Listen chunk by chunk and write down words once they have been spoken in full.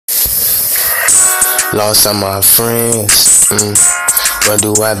Lost all my friends. Where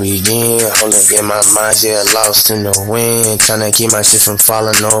do I begin? Hold up, get my mind, yeah, lost in the wind. Tryna keep my shit from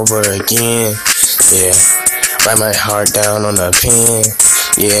falling over again. Yeah, write my heart down on a pen.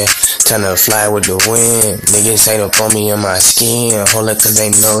 Yeah, tryna fly with the wind. Niggas hate up on me in my skin. Hold up, cause they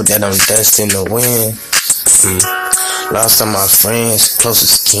know that I'm destined to win. Lost all my friends,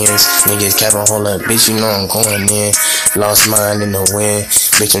 closest skins. Niggas capping, hold up, bitch, you know I'm going in. Lost mine in the wind.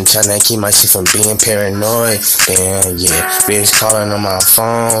 Bitch, I'm tryna keep my shit from being paranoid. Damn, yeah. Bitch calling on my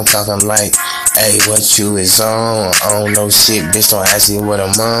phone, talking like, hey, what you is on? I don't know shit, bitch, don't ask me what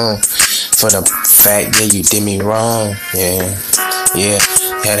I'm on. For the fact that you did me wrong. Yeah.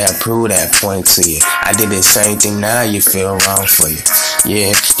 Had to prove that point to you. I did the same thing, now you feel wrong for you.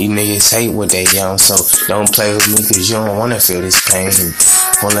 Yeah, these niggas hate what they young, so don't play with me cause you don't wanna feel this pain.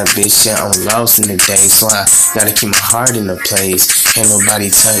 Hold up, bitch, yeah, I'm lost in the day, so I gotta keep my heart in the place. Can't nobody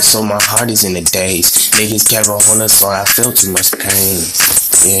touch, so my heart is in the days. Niggas kept a hold up, so I feel too much pain.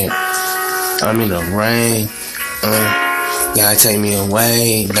 Yeah, I'm in the rain. Gotta take me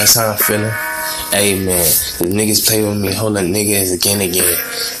away, that's how I'm feeling. Hey man, the niggas play with me, hold up niggas again.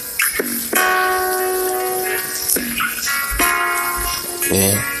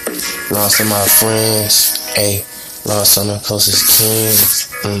 Yeah, lost all my friends, ayy, lost all my closest kin.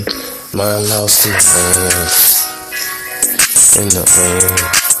 Mine lost in the wind.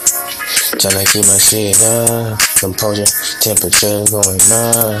 Tryna keep my shit up, composure, temperature going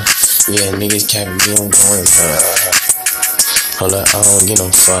up. Yeah, niggas capping me, I'm going up. Hold up, I don't get no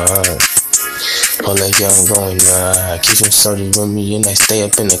fuck. Hold up, yeah, I'm going up. Keep some soldiers with me and I stay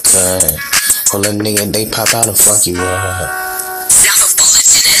up in the cut. Hold up, nigga, they pop out and fuck you up.